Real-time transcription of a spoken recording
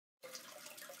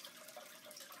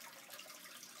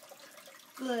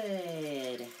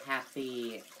Good,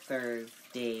 happy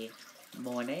Thursday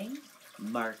morning,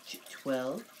 March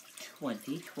 12th,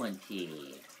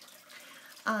 2020.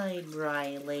 I'm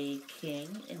Riley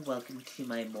King, and welcome to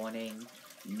my morning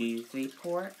news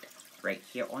report right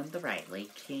here on the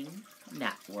Riley King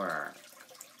Network.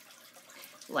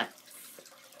 Let's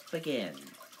begin.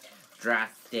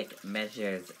 Drastic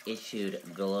measures issued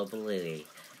globally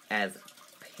as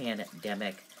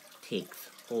pandemic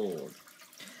takes hold.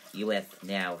 U.S.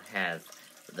 now has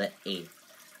the 8th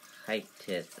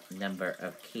highest number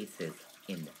of cases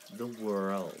in the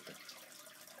world.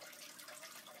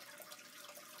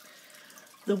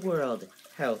 The World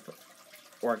Health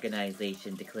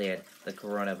Organization declared the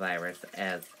coronavirus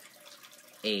as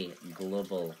a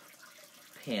global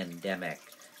pandemic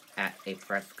at a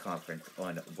press conference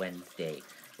on Wednesday,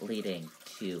 leading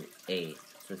to a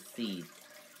series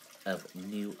of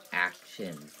new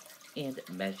actions and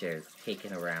measures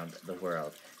taken around the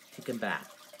world to combat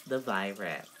the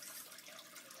virus.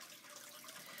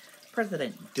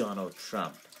 President Donald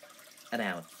Trump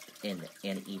announced in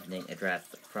an evening address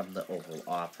from the Oval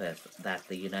Office that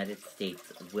the United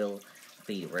States will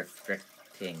be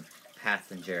restricting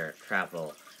passenger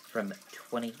travel from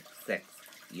 26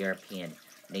 European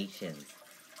nations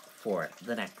for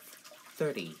the next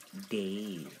 30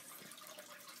 days.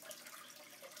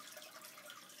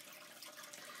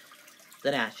 The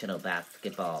National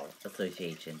Basketball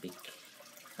Association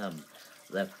became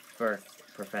the first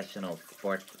professional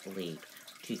sports league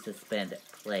to suspend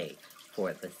play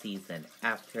for the season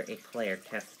after a player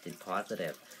tested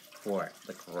positive for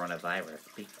the coronavirus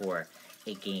before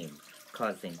a game,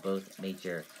 causing both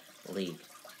Major League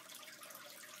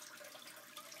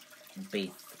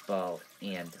Baseball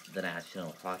and the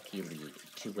National Hockey League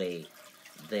to weigh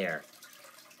their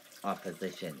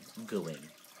opposition going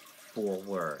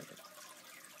forward.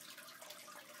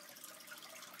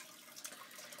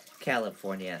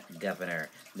 California governor,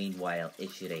 meanwhile,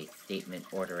 issued a statement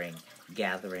ordering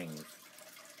gatherings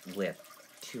with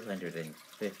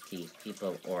 250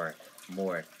 people or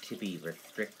more to be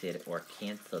restricted or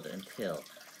canceled until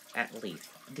at least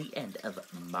the end of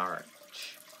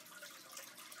March.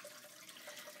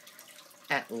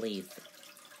 At least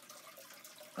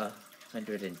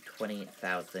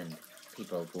 120,000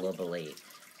 people globally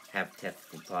have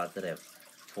tested positive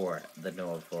for the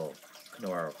novel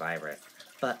coronavirus.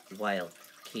 But while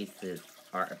cases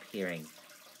are appearing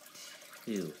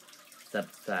to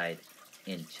subside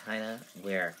in China,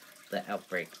 where the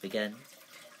outbreak began,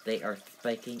 they are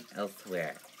spiking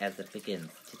elsewhere as it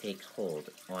begins to take hold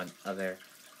on other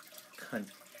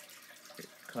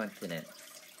continents,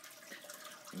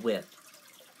 with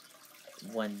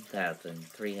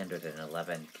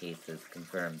 1,311 cases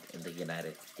confirmed in the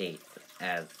United States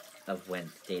as of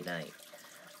Wednesday night.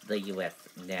 The U.S.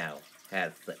 now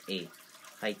has the 8th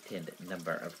heightened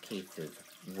number of cases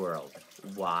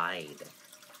worldwide.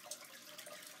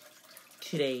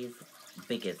 Today's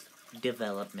biggest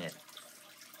development.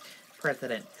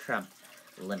 President Trump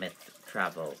limits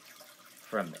travel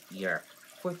from Europe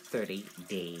for 30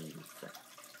 days.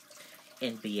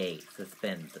 NBA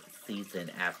suspends season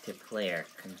after player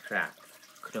contracts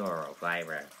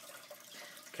coronavirus.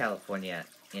 California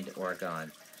and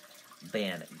Oregon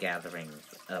ban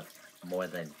gatherings of more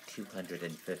than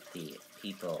 250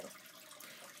 people.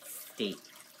 State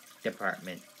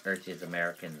Department urges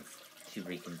Americans to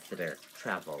reconsider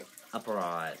travel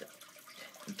abroad.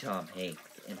 Tom Hanks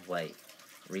and wife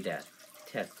Rita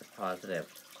test positive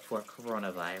for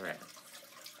coronavirus.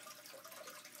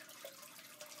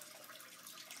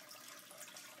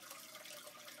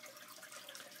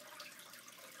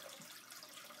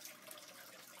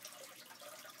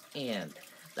 And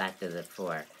that does it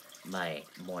for my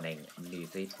morning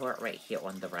news report right here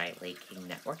on the Riley King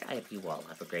Network. I hope you all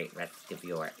have a great rest of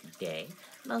your day,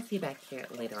 and I'll see you back here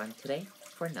later on today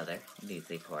for another news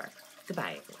report.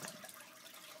 Goodbye, everyone.